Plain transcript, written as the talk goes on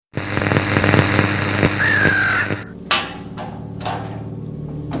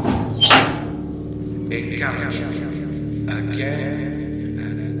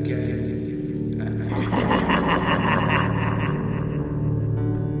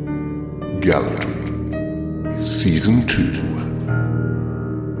Gallatry, Season 2.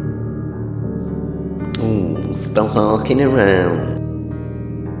 Oh, stop harking around.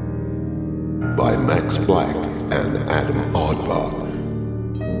 By Max Black and Adam Oddbach.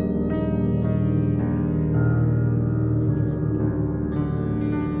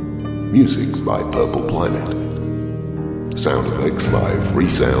 Music by Purple Planet. Sound effects by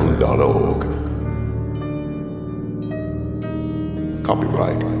freesound.org.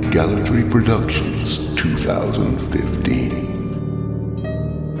 Copyright Gallatry Productions 2015.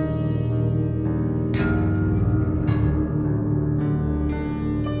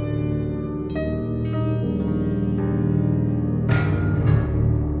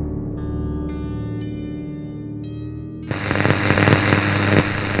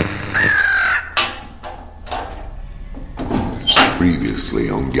 Previously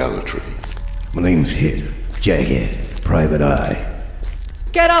on Gallatry. My name's Hit, Jaghead, Private Eye.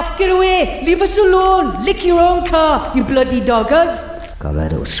 Get off, get away, leave us alone, lick your own car, you bloody doggers.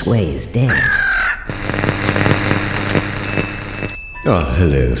 Colorado Sway is dead.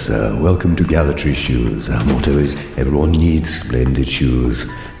 Hello, sir. Welcome to Gallatry Shoes. Our motto is, everyone needs splendid shoes.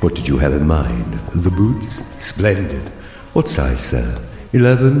 What did you have in mind? The boots? Splendid. What size, sir?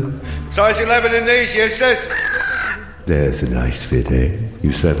 11? Size 11 in these, Eustace. There's a nice fit, eh?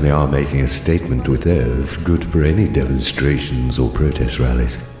 You certainly are making a statement with those, good for any demonstrations or protest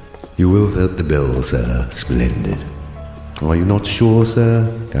rallies. You will vote the bill, sir. Splendid. Are you not sure,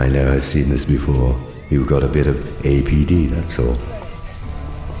 sir? I know I've seen this before. You've got a bit of APD, that's all.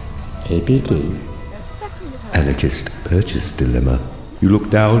 APD? Anarchist purchase dilemma. You look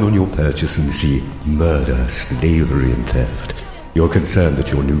down on your purchase and see murder, slavery and theft. You're concerned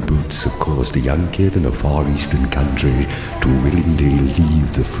that your new boots have caused a young kid in a far eastern country to willingly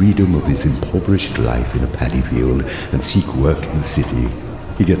leave the freedom of his impoverished life in a paddy field and seek work in the city.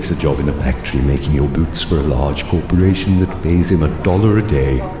 He gets a job in a factory making your boots for a large corporation that pays him $1 a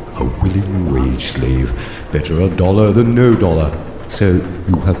day. A willing wage slave. Better $1 than no dollar. So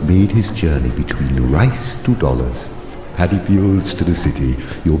you have made his journey between rice to dollars, paddy fields to the city,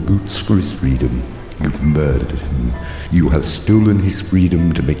 your boots for his freedom. You've murdered him. You have stolen his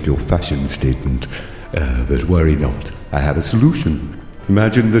freedom to make your fashion statement. But worry not. I have a solution.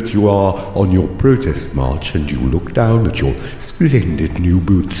 Imagine that you are on your protest march and you look down at your splendid new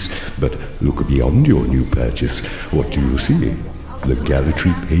boots. But look beyond your new purchase. What do you see? The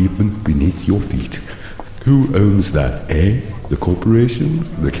Gallatry pavement beneath your feet. Who owns that, eh? The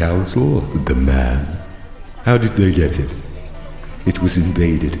corporations? The council? The man? How did they get it? It was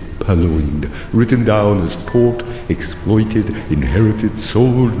invaded, purloined, written down as taught, exploited, inherited,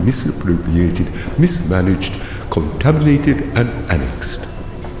 sold, misappropriated, mismanaged, contaminated, and annexed.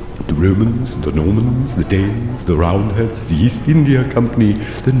 The Romans, the Normans, the Danes, the Roundheads, the East India Company,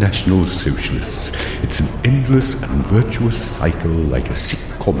 the National Socialists. It's an endless and virtuous cycle like a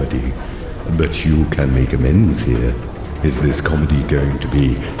sick comedy. But you can make amends here. Is this comedy going to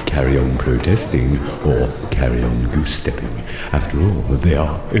be carry on protesting or carry on goose-stepping? After all, they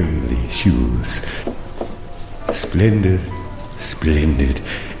are only shoes. Splendid, splendid,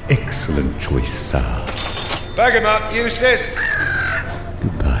 excellent choice, sir. Bag him up, Eustace.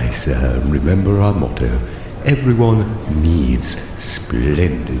 Goodbye, sir. Remember our motto. Everyone needs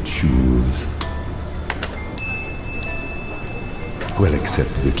splendid shoes. Well, except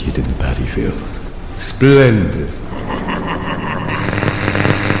for the kid in the paddy field. Splendid.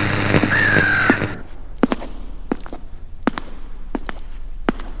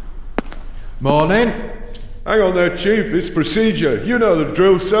 Morning. Hang on there, Chief. It's procedure. You know the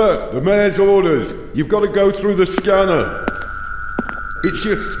drill, sir. The mayor's orders. You've got to go through the scanner. It's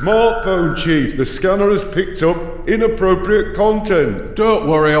your smartphone, Chief. The scanner has picked up inappropriate content. Don't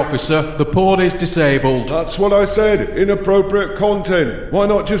worry, officer. The port is disabled. That's what I said. Inappropriate content. Why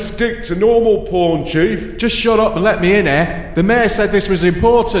not just stick to normal porn, Chief? Just shut up and let me in, eh? The mayor said this was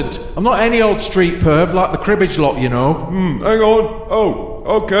important. I'm not any old street perv like the cribbage lot, you know. Hang on. Oh,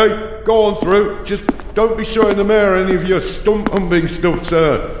 okay. Go on through. Just don't be showing the mayor any of your stump-humping stuff,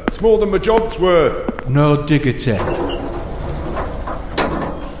 sir. It's more than my job's worth. No diggity.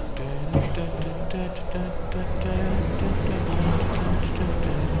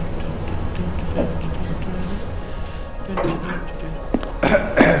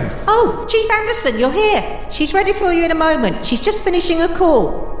 Oh, Chief Anderson, you're here. She's ready for you in a moment. She's just finishing a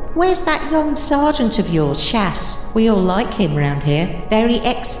call. Where's that young sergeant of yours, Shass? We all like him round here. Very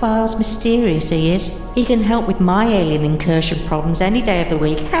X-Files mysterious he is. He can help with my alien incursion problems any day of the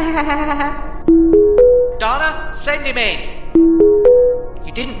week. Donna, send him in.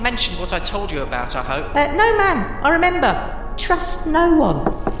 You didn't mention what I told you about, I hope. No, ma'am. I remember. Trust no one.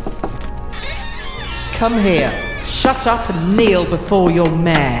 come here. Shut up and kneel before your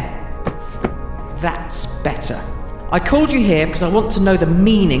mare. That's better. I called you here because I want to know the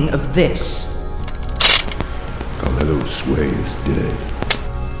meaning of this. Carletto Sway is dead.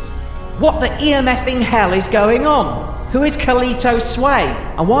 What the EMFing hell is going on? Who is Carletto Sway?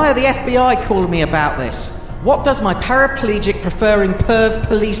 And why are the FBI calling me about this? What does my paraplegic preferring perv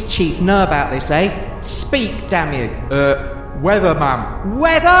police chief know about this, eh? Speak, damn you. Weather, ma'am.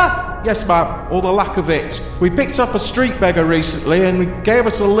 Weather? Yes, ma'am, or the lack of it. We picked up a street beggar recently and he gave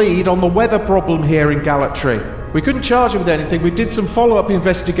us a lead on the weather problem here in Galatry. We couldn't charge him with anything. We did some follow-up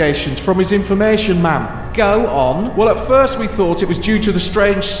investigations from his information, ma'am. Go on. Well, at first we thought it was due to the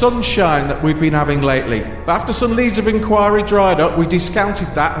strange sunshine that we've been having lately. But after some leads of inquiry dried up, we discounted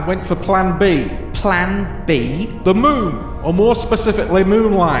that and went for Plan B. Plan B? The moon, or more specifically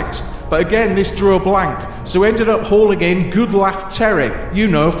moonlight. But again, this drew a blank, so we ended up hauling in Good Laugh Terry, you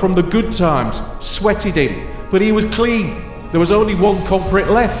know, from the good times. Sweated him, but he was clean. There was only one culprit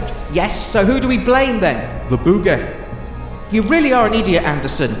left. Yes, so who do we blame then? The boogie. You really are an idiot,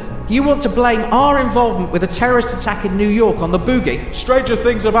 Anderson. You want to blame our involvement with a terrorist attack in New York on the boogie? Stranger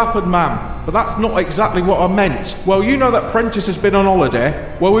things have happened, ma'am, but that's not exactly what I meant. Well, you know that Prentice has been on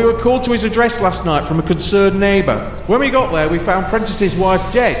holiday. Well, we were called to his address last night from a concerned neighbour. When we got there, we found Prentice's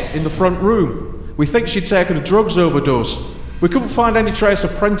wife dead in the front room. We think she'd taken a drugs overdose. We couldn't find any trace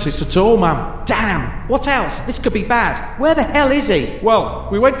of Prentice at all, ma'am. Damn! What else? This could be bad. Where the hell is he? Well,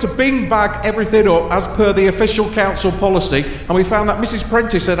 we went to bing bag everything up as per the official council policy, and we found that Mrs.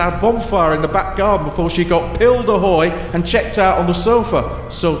 Prentice had had a bonfire in the back garden before she got pilled ahoy and checked out on the sofa,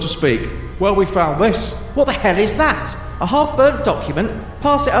 so to speak. Well, we found this. What the hell is that? A half-burnt document?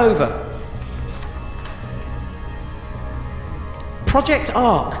 Pass it over. Project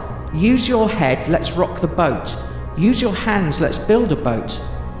Ark. Use your head, let's rock the boat. Use your hands, let's build a boat.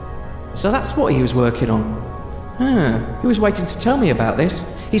 So that's what he was working on. He was waiting to tell me about this.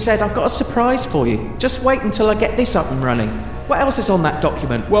 He said, I've got a surprise for you. Just wait until I get this up and running. What else is on that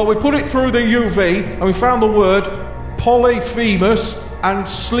document? Well, we put it through the UV and we found the word polyphemus and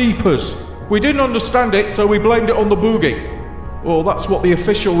sleepers. We didn't understand it, so we blamed it on the boogie. Well, that's what the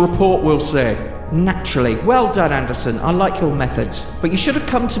official report will say. Naturally. Well done, Anderson. I like your methods. But you should have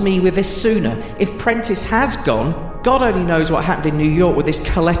come to me with this sooner. If Prentice has gone, God only knows what happened in New York with this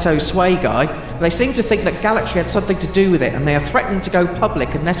Carletto Sway guy. They seem to think that Galatry had something to do with it, and they are threatening to go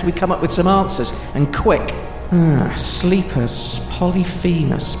public unless we come up with some answers, and quick. Sleepers,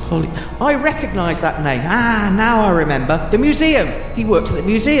 Polyphemus, I recognise that name. Now I remember. The museum. He works at the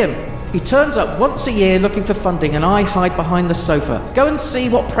museum. He turns up once a year looking for funding and I hide behind the sofa. Go and see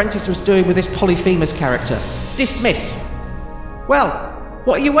what Prentice was doing with this Polyphemus character. Dismiss. Well,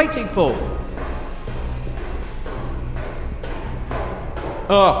 what are you waiting for?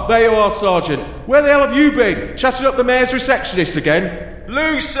 There you are, Sergeant. Where the hell have you been? Chatting up the mayor's receptionist again?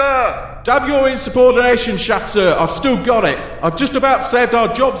 Lou, sir! Damn your insubordination, chasseur. I've still got it. I've just about saved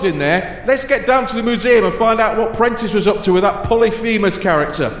our jobs in there. Let's get down to the museum and find out what Prentice was up to with that Polyphemus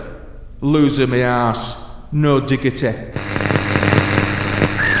character. Loser me ass. No diggity.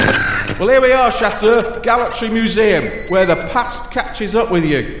 Well, here we are, chasseur. Galatry Museum, where the past catches up with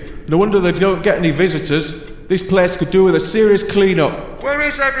you. No wonder they don't get any visitors. This place could do with a serious clean-up. Where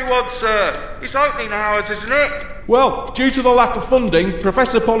is everyone, sir? It's opening hours, isn't it? Well, due to the lack of funding,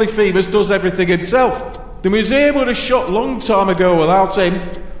 Professor Polyphemus does everything himself. The museum would have shut long time ago without him.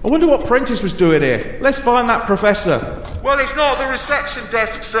 I wonder what Prentice was doing here. Let's find that professor. Well, it's not the reception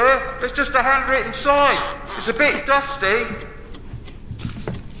desk, sir. It's just a handwritten sign. It's a bit dusty.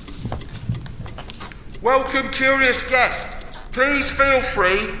 Welcome, curious guest. Please feel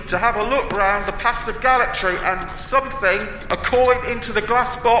free to have a look round the past of Galatry and something, a coin into the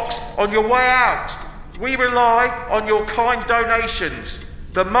glass box on your way out. We rely on your kind donations.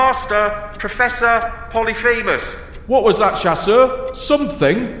 The Master, Professor Polyphemus. What was that, chasseur?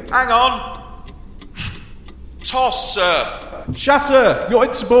 Something? Hang on. Toss, sir. Chasseur, your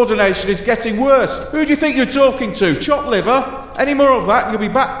insubordination is getting worse. Who do you think you're talking to? Chopped liver? Any more of that and you'll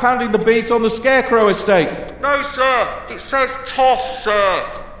be back pounding the beat on the Scarecrow estate. No, sir. It says toss,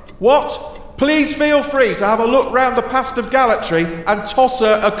 sir. What? Please feel free to have a look round the past of Galatry and toss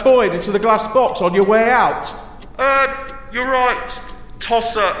her a coin into the glass box on your way out. You're right.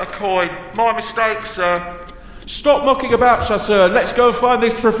 Toss her a coin. My mistake, sir. Stop mucking about, chasseur. Let's go and find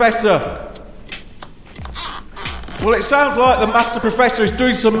this professor. Well, it sounds like the Master Professor is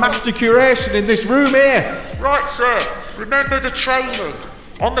doing some master curation in this room here. Right, sir. Remember the training.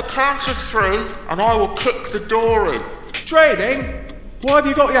 On the count of 3, and I will kick the door in. Training? Why have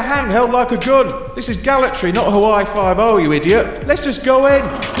you got your hand held like a gun? This is Galatry, not Hawaii 5-0, you idiot. Let's just go in.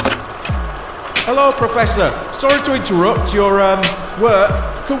 Hello, Professor. Sorry to interrupt your, work.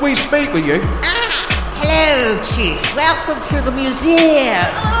 Could we speak with you? Hello, Chief. Welcome to the museum.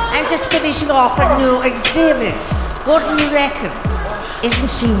 I'm just finishing off a new exhibit. What do you reckon? Isn't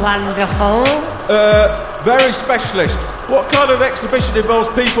she wonderful? Very specialist. What kind of exhibition involves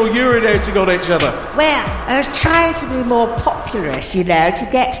people urinating on each other? Well, I was trying to be more populous, to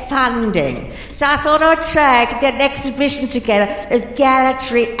get funding. So I thought I'd try to get an exhibition together of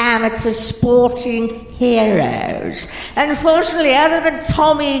Gallatry amateur sporting heroes. Unfortunately, other than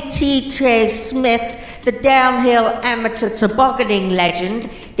Tommy T.J. Smith, the downhill amateur tobogganing legend,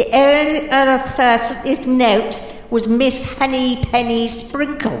 the only other person of note was Miss Honeypenny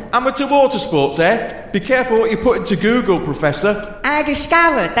Sprinkle. Amateur water sports, eh? Be careful what you put into Google, Professor. I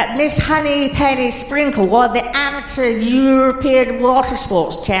discovered that Miss Honeypenny Sprinkle won the Amateur European Water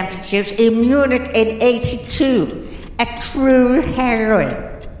Sports Championships in Munich in '82. A true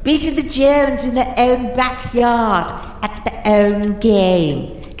heroine. Beating the Germans in their own backyard at their own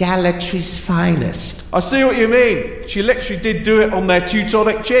game. Gallatry's finest. I see what you mean. She literally did do it on their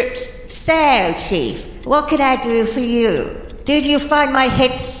Teutonic chips. So, Chief, what can I do for you? Did you find my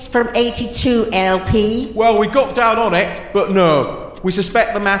hits from '82 LP? Well, we got down on it, but no. We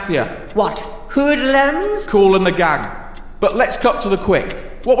suspect the mafia. What, hoodlums? Cool and the gang. But let's cut to the quick.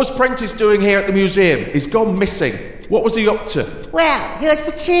 What was Prentice doing here at the museum? He's gone missing. What was he up to? Well, he was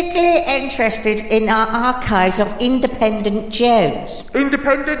particularly interested in our archives of Independent Jones.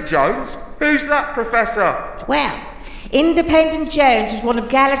 Independent Jones? Who's that, Professor? Well, Independent Jones was one of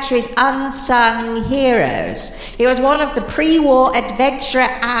Gallatry's unsung heroes. He was one of the pre-war adventurer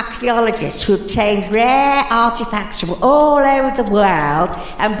archaeologists who obtained rare artifacts from all over the world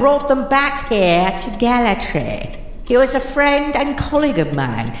and brought them back here to Gallatry. He was a friend and colleague of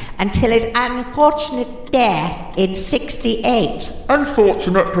mine until his unfortunate death in '68.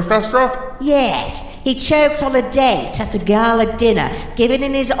 Unfortunate, Professor? Yes, he choked on a date at a gala dinner given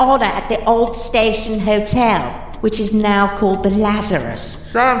in his honour at the Old Station Hotel, which is now called the Lazarus.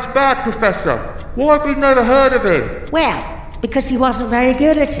 Sounds bad, Professor. Why have we never heard of him? Well, because he wasn't very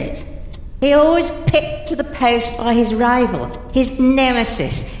good at it. He always picked to the post by his rival, his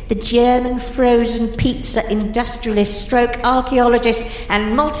nemesis, the German frozen pizza industrialist stroke archaeologist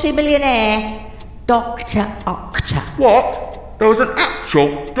and multimillionaire, Dr. Octa. What? There was an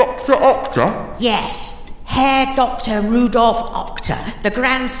actual Dr. Octa? Yes, Herr Dr. Rudolf Octa, the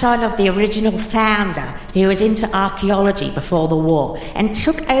grandson of the original founder, who was into archaeology before the war, and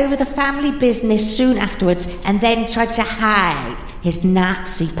took over the family business soon afterwards and then tried to hide his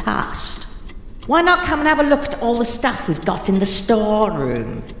Nazi past. Why not come and have a look at all the stuff we've got in the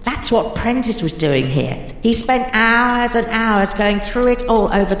storeroom? That's what Prentice was doing here. He spent hours and hours going through it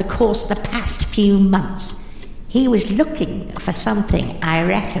all over the course of the past few months. He was looking for something, I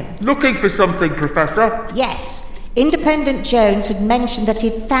reckon. Looking for something, Professor? Yes. Independent Jones had mentioned that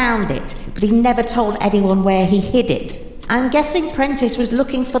he'd found it, but he never told anyone where he hid it. I'm guessing Prentice was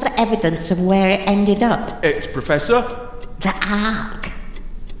looking for the evidence of where it ended up. It's Professor? The Ark.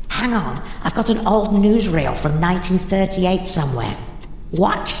 Hang on, I've got an old newsreel from 1938 somewhere.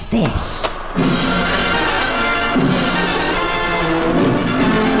 Watch this.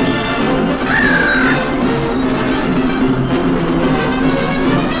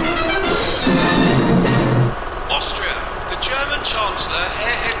 Austria. The German Chancellor,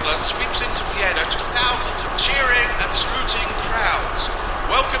 Herr Hitler, sweeps into Vienna to thousands of cheering and saluting crowds,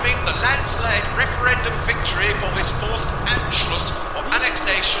 welcoming the landslide referendum victory for his forced Anschluss or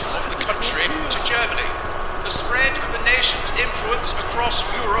annexation of the country to Germany. The spread of the nation's influence across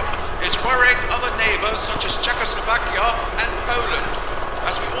Europe is worrying other neighbours such as Czechoslovakia and Poland,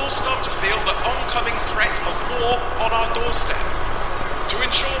 as we all start to feel the oncoming threat of war on our doorstep. To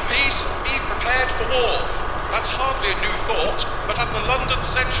ensure peace, be prepared for war. That's hardly a new thought, but at the London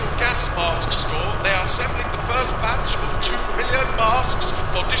Central Gas Mask Store, they are assembling the first batch of 2 million masks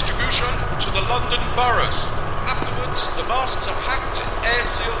for distribution to the London boroughs. Afterwards, the masks are packed in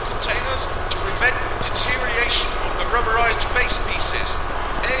air-sealed containers to prevent deterioration of the rubberized face pieces.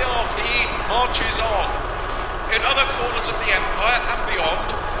 ARP marches on. In other corners of the Empire and beyond,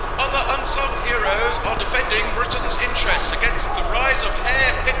 other unsung heroes are defending Britain's interests against the rise of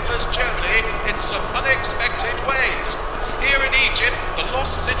Herr Hitler's Germany in some unexpected ways. Here in Egypt, the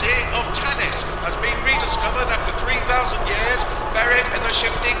lost city of Tanis has been rediscovered after 3,000 years, buried in the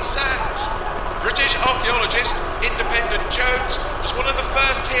shifting sands. British archaeologist Independent Jones was one of the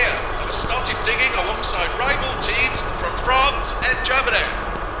first here that has started digging alongside rival teams from France and Germany.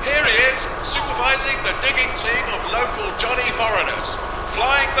 Here he is, supervising the digging team of local Johnny foreigners,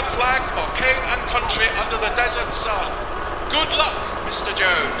 flying the flag for king and country under the desert sun. Good luck, Mr.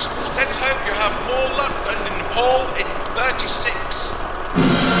 Jones. Let's hope you have more luck than in Nepal in 36.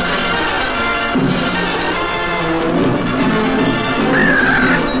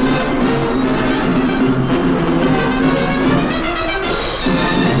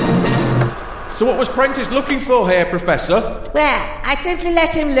 So what was Prentice looking for here, Professor? Well, I simply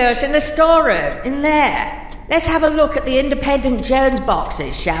let him loose in the storeroom, in there. Let's have a look at the Independent Jones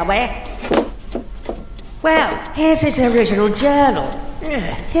boxes, shall we? Well, here's his original journal.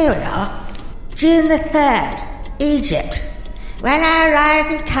 Here we are. June the 3rd, Egypt. When I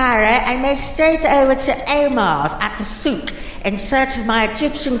arrived in Cairo, I made straight over to Omar's at the souk in search of my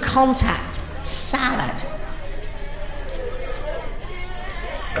Egyptian contact, Salad.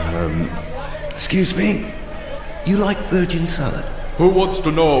 Excuse me? You like virgin salad? Who wants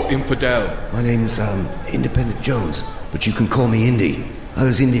to know, infidel? My name's, Independent Jones, but you can call me Indy. I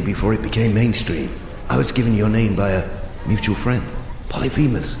was Indy before it became mainstream. I was given your name by a mutual friend,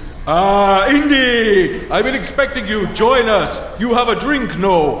 Polyphemus. Ah, Indy! I've been expecting you. Join us. You have a drink,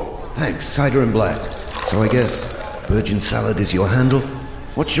 no? Thanks, cider and black. So I guess virgin salad is your handle?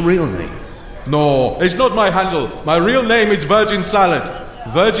 What's your real name? No, it's not my handle. My real name is Virgin Salad.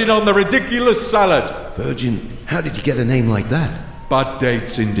 Virgin on the ridiculous salad. Virgin? How did you get a name like that? Bad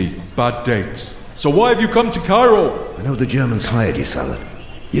dates, Indy. Bad dates. So why have you come to Cairo? I know the Germans hired you, Salad.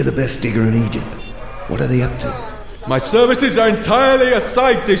 You're the best digger in Egypt. What are they up to? My services are entirely a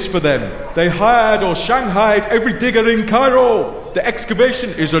side dish for them. They hired or shanghaied every digger in Cairo. The excavation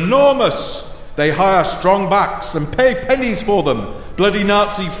is enormous. They hire strong backs and pay pennies for them. Bloody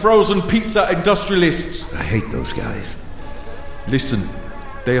Nazi frozen pizza industrialists. I hate those guys. Listen,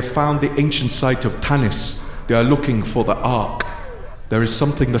 they have found the ancient site of Tanis. They are looking for the Ark. There is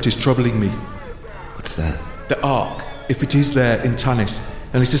something that is troubling me. What's that? The Ark, if it is there in Tanis,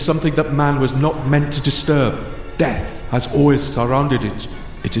 and it is something that man was not meant to disturb. Death has always surrounded it.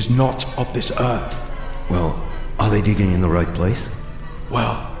 It is not of this earth. Well, are they digging in the right place?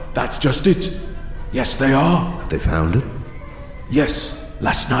 Well, that's just it. Yes, they are. Have they found it? Yes,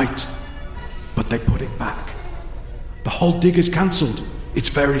 last night. But they put it back. The whole dig is cancelled. It's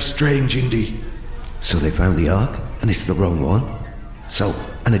very strange, Indy. So they found the Ark, and it's the wrong one? So,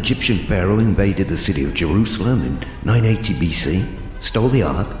 an Egyptian pharaoh invaded the city of Jerusalem in 980 BC, stole the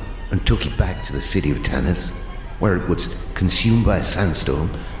Ark, and took it back to the city of Tanis, where it was consumed by a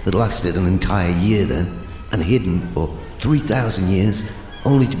sandstorm that lasted an entire year then, and hidden for 3,000 years,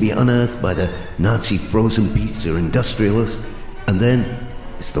 only to be unearthed by the Nazi frozen pizza industrialists, and then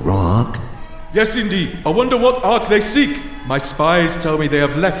it's the wrong Ark? Yes, Indy. I wonder what Ark they seek. My spies tell me they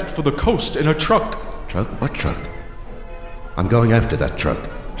have left for the coast in a truck. Truck? What truck? I'm going after that truck.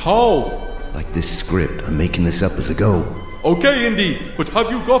 How? Like this script. I'm making this up as I go. Okay, Indy, but have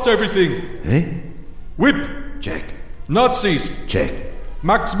you got everything? Eh? Whip. Check. Nazis. Check.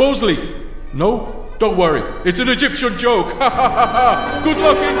 Max Mosley. No? Don't worry. It's an Egyptian joke. Ha ha ha ha. Good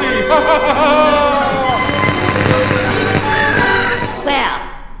luck, Indy. Ha ha ha ha. Well,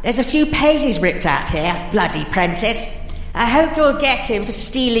 there's a few pages ripped out here, bloody Prentice. I hope you'll get him for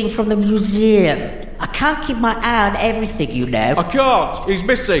stealing from the museum. I can't keep my eye on everything, you know. I can't. He's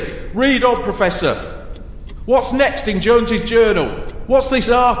missing. Read on, Professor. What's next in Jones's journal? What's this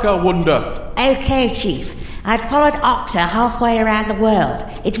Ark, I wonder? Okay, Chief. I'd followed Octa halfway around the world.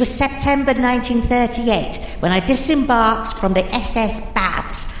 It was September 1938 when I disembarked from the SS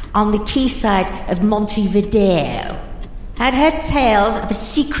Babs on the quayside of Montevideo. I'd heard tales of a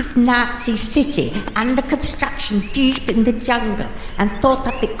secret Nazi city under construction deep in the jungle and thought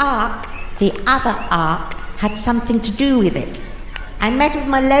that the Ark, the other Ark, had something to do with it. I met with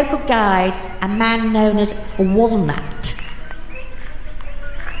my local guide, a man known as Walnut.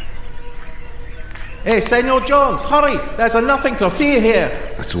 Hey, Senor Jones, hurry! There's nothing to fear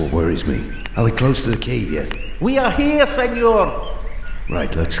here. That's what worries me. Are we close to the cave yet? We are here, Senor.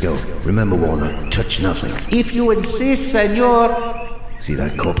 Right, let's go. Remember, Warner, touch nothing. If you insist, Senor. See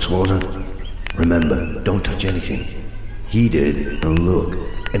that corpse, Warner? Remember, don't touch anything. He did, and look,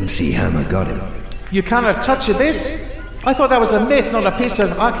 MC Hammer got him. You cannot touch this? I thought that was a myth, not a piece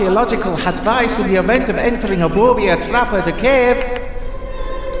of archaeological advice in the event of entering a booby trap at a cave.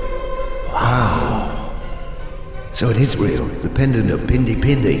 Wow. So it is real, the pendant of Pindy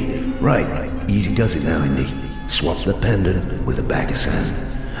Pindy. Right, easy does it now, Indy. Swap the pendant with a bag of sand.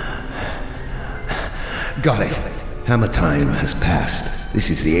 Got it. Hammer time has passed. This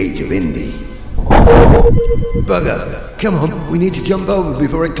is the age of Indy. Bugger, come on, we need to jump over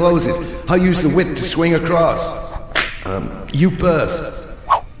before it closes. I'll use the whip to swing across. You first.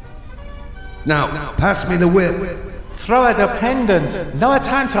 Now, pass me the whip. Throw the pendant. No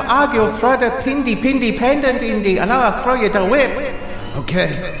time to argue. Throw the Pindy pendant, Indy, and I'll throw you the whip.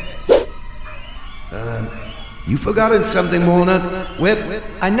 Okay. You forgotten something, Walnut. Whip.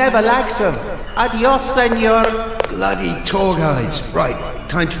 I never liked them. Adios, senor. Bloody tour guides. Right,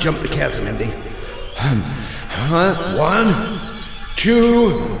 time to jump the chasm, Indy. 1,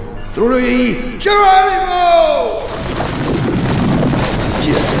 2, 3, Geronimo!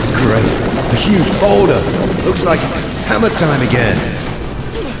 Just great. A huge boulder. Looks like it's hammer time again.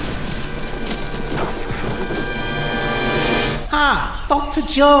 Ah, Dr.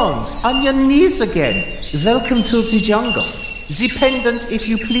 Jones, on your knees again. Welcome to the jungle. The pendant, if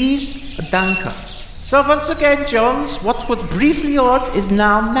you please, danke. So once again, Jones, what was briefly yours is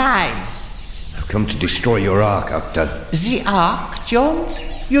now mine. I've come to destroy your ark, Octa. The Ark, Jones?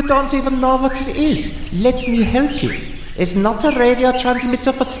 You don't even know what it is. Let me help you. It's not a radio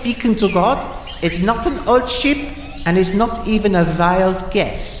transmitter for speaking to God. It's not an old ship, and it's not even a wild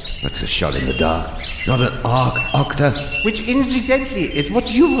guess. That's a shot in the dark. Not an ark, Octa. Which, incidentally, is what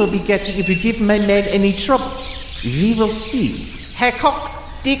you will be getting if you give my men any trouble. We will see. Haycock,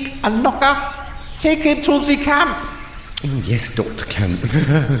 Dick, and Knocker, take him to the camp. Oh, yes, Dr. Camp.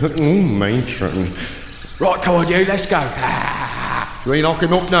 Matron. Right, come on, you, let's go. You ain't knock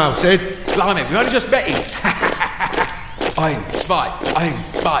him up now, Sid. Blimey, we only just met him. Ein, zwei, ein,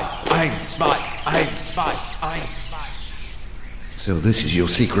 zwei, ein, zwei, ein, zwei, ein, zwei. So this is your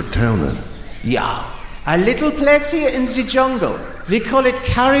secret town, then? Yeah, a little place here in the jungle. We call it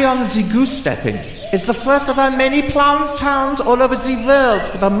Carry On the Goose Stepping. It's the first of our many planned towns all over the world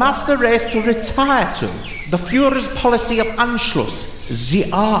for the master race to retire to. The Führer's policy of Anschluss, the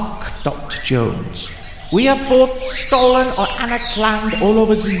Ark, Dr. Jones. We have bought, stolen, or annexed land all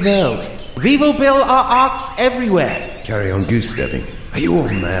over the world. We will build our arks everywhere. Carry on goose stepping. Are you all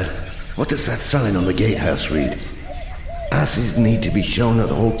mad? What does that sign on the gatehouse read? Asses need to be shown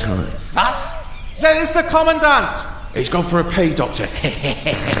at all time. Was? Where is the commandant? He's gone for a pee, Doctor.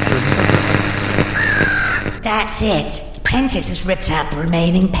 That's it. Prentice has ripped out the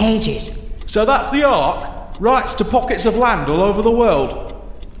remaining pages. So that's the Ark? Rights to pockets of land all over the world.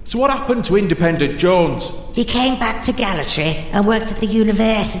 So what happened to Independent Jones? He came back to Galatry and worked at the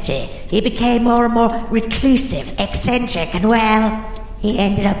university. He became more and more reclusive, eccentric, and well, he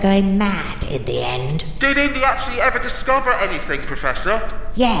ended up going mad in the end. Did Indy actually ever discover anything, Professor?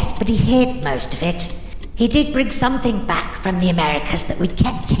 Yes, but he hid most of it. He did bring something back from the Americas that we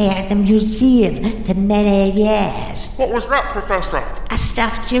kept here at the museum for many years. What was that, Professor? A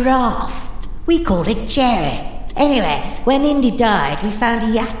stuffed giraffe. We called it Jerry. Anyway, when Indy died, we found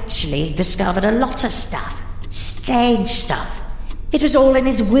he actually discovered a lot of stuff. Strange stuff. It was all in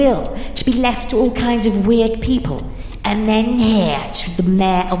his will, to be left to all kinds of weird people. And then here to the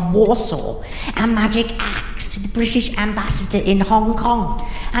mayor of Warsaw, a magic axe to the British ambassador in Hong Kong,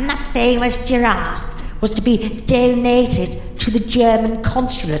 and that famous giraffe was to be donated to the German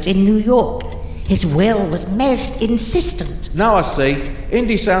consulate in New York. His will was most insistent. Now I see.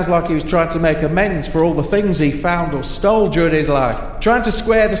 Indy sounds like he was trying to make amends for all the things he found or stole during his life, trying to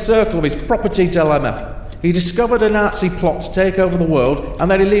square the circle of his property dilemma. He discovered a Nazi plot to take over the world,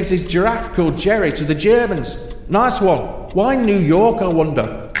 and then he leaves his giraffe called Jerry to the Germans. Nice one. Why New York, I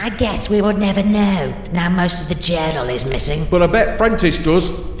wonder? I guess we would never know. Now most of the journal is missing. But I bet Prentice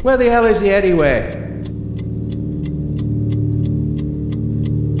does. Where the hell is he anyway?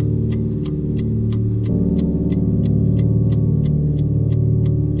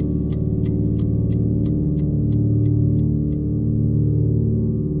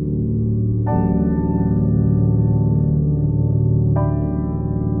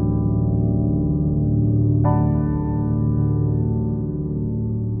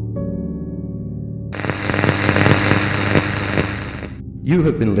 You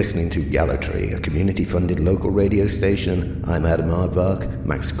have been listening to Galatry, a community-funded local radio station. I'm Adam Aardvark.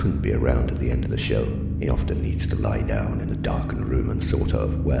 Max couldn't be around at the end of the show. He often needs to lie down in a darkened room and sort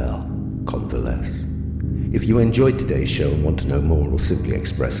of, well, convalesce. If you enjoyed today's show and want to know more or simply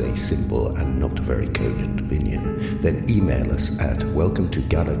express a simple and not very cogent opinion, then email us at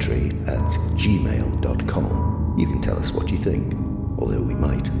welcometogalatry@gmail.com. You can tell us what you think, although we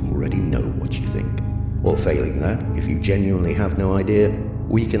might already know what you think. Or failing that, if you genuinely have no idea,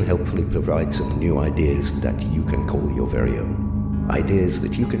 we can helpfully provide some new ideas that you can call your very own. Ideas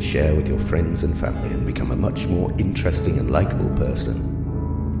that you can share with your friends and family and become a much more interesting and likeable person,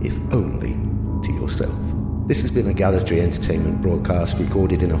 if only to yourself. This has been a Galatry Entertainment broadcast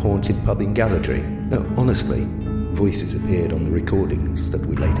recorded in a haunted pub in Galatry. No, honestly, voices appeared on the recordings that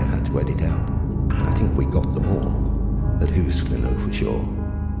we later had to edit out. I think we got them all, but who's to know for sure?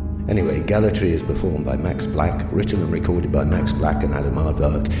 Anyway, Galatry is performed by Max Black, written and recorded by Max Black and Adam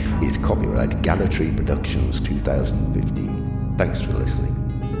Aardvark, is copyright Galatry Productions 2015. Thanks for listening.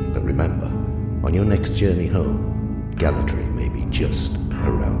 But remember, on your next journey home, Galatry may be just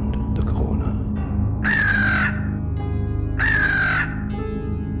around the corner.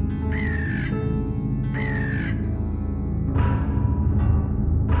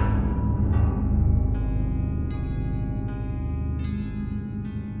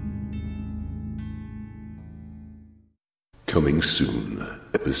 Coming soon,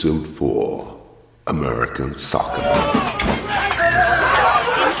 Episode 4, American Soccer Man.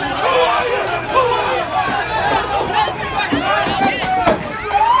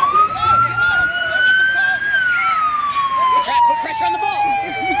 Put pressure on the ball.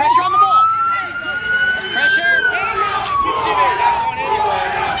 Pressure on the ball. Pressure.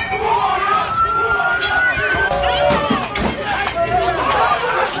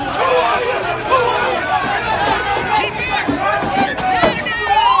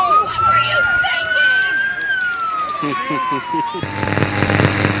 What were you thinking?